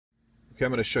Okay,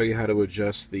 I'm going to show you how to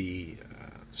adjust the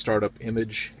startup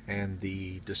image and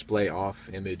the display off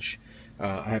image.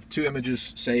 I have two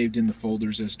images saved in the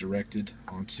folders as directed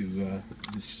onto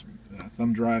this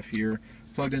thumb drive here,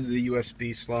 plugged into the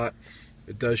USB slot.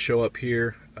 It does show up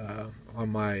here on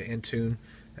my Entune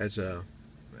as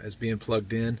being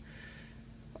plugged in.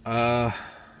 So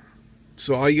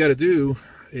all you got to do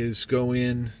is go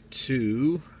in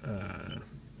to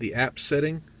the app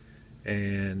setting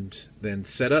and then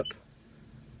setup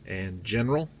and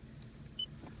general,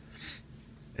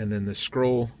 and then the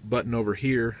scroll button over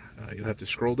here, you'll have to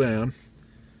scroll down.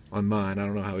 On mine, I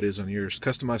don't know how it is on yours,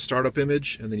 customize startup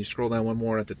image, and then you scroll down one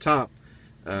more at the top,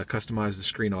 customize the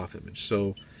screen off image.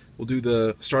 So we'll do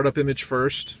the startup image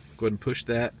first. Go ahead and push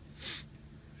that,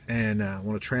 and I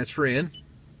want to transfer in.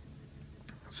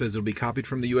 It says it'll be copied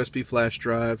from the USB flash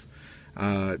drive,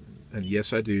 and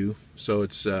yes, I do. So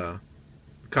it's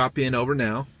copying over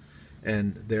now,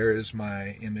 and there is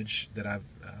my image that I've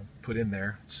put in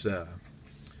there. It's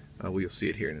we'll see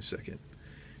it here in a second.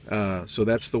 So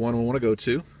that's the one we want to go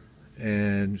to,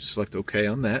 and select OK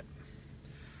on that.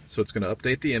 So it's going to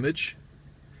update the image,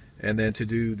 and then to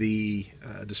do the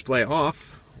display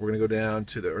off, we're going to go down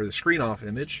to the screen off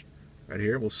image right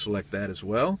here. We'll select that as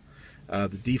well. The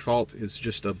default is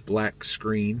just a black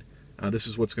screen. This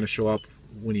is what's going to show up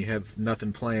when you have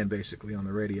nothing playing basically on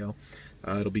the radio.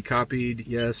 It'll be copied,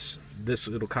 yes.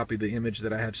 It'll copy the image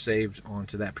that I have saved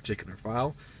onto that particular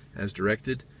file as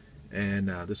directed, and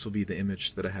this will be the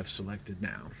image that I have selected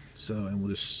now. So, and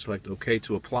we'll just select OK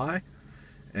to apply,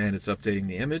 and it's updating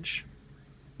the image.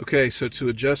 Okay, so to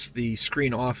adjust the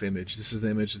screen off image, this is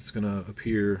the image that's going to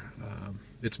appear.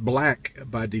 It's black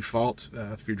by default.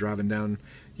 If you're driving down,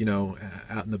 you know,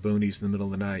 out in the boonies in the middle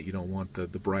of the night, you don't want the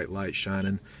bright light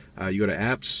shining. You go to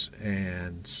apps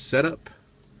and setup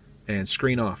and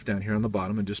screen off down here on the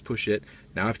bottom, and just push it.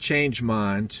 Now I've changed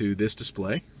mine to this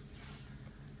display,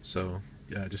 so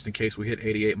just in case we hit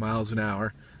 88 miles an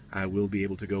hour, I will be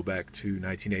able to go back to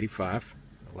 1985.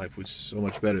 Life was so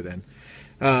much better then.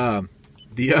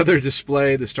 The other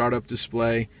display, the startup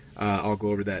display, I'll go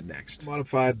over that next.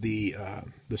 Modified the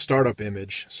startup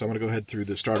image, so I'm going to go ahead through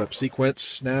the startup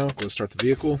sequence now. Go start the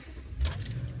vehicle,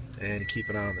 and keep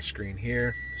an eye on the screen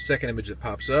here. Second image that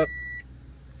pops up.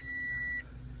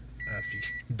 If you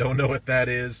don't know what that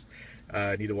is,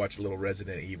 I need to watch a little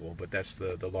Resident Evil, but that's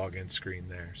the login screen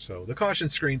there. So the caution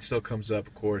screen still comes up,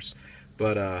 of course,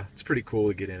 but it's pretty cool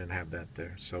to get in and have that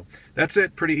there. So that's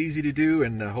it. Pretty easy to do,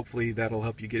 and hopefully that'll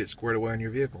help you get it squared away on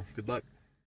your vehicle. Good luck.